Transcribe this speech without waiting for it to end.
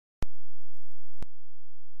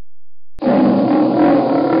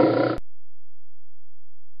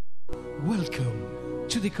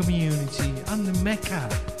the community and the mecca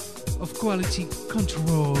of quality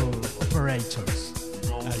control operators,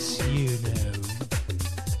 as you know.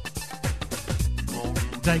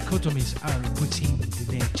 Dichotomies are within the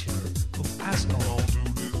nature of us all.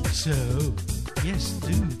 So, yes,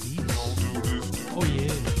 do this. Oh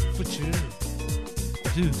yeah, for sure.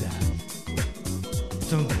 Do that.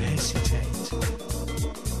 Don't hesitate.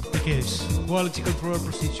 Because quality control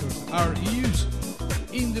procedures are used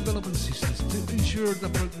in development systems to ensure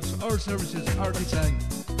that products or services are designed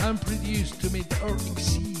and produced to meet or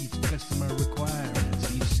exceed customer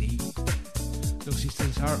requirements, you see. Those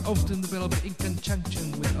systems are often developed in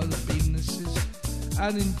conjunction with other businesses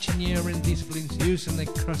and engineering disciplines using a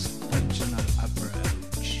cross-functional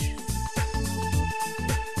approach.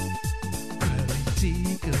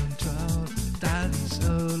 Quality control, that is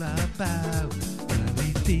all about.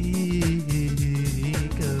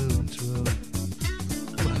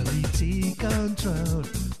 Quality control,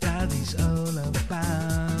 that is all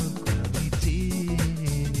about. Quality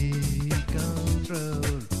control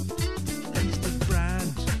is the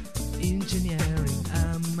branch, engineering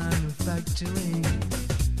and manufacturing,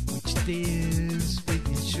 which deals with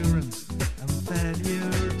insurance and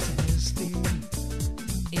failure testing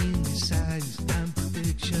in design and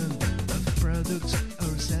production of products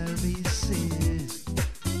or services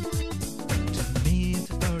to meet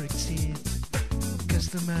or exceed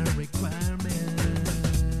customer requirements.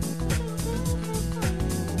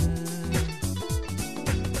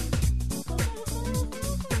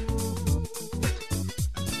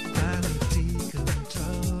 Quality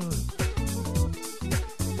control.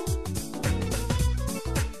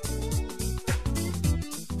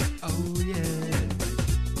 Oh yeah.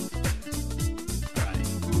 Right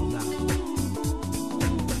now.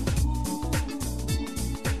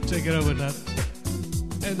 Take it over, Nat.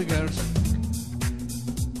 And the girls.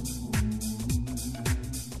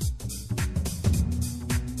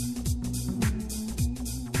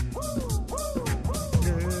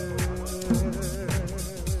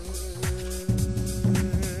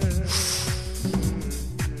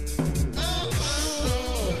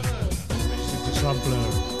 Sampler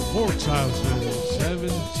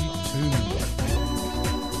 4072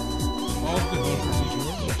 of the whole procedure.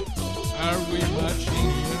 Are we matching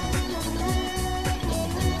here?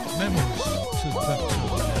 Memos to Dr.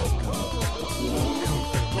 Nad Gough.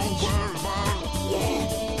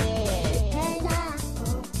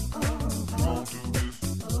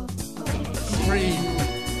 Free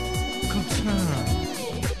concern,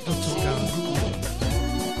 Dr. Gough.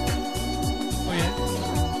 Oh yeah?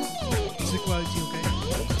 Is the quality okay?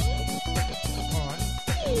 Alright.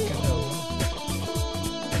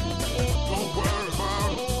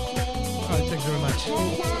 Alright, thanks very much.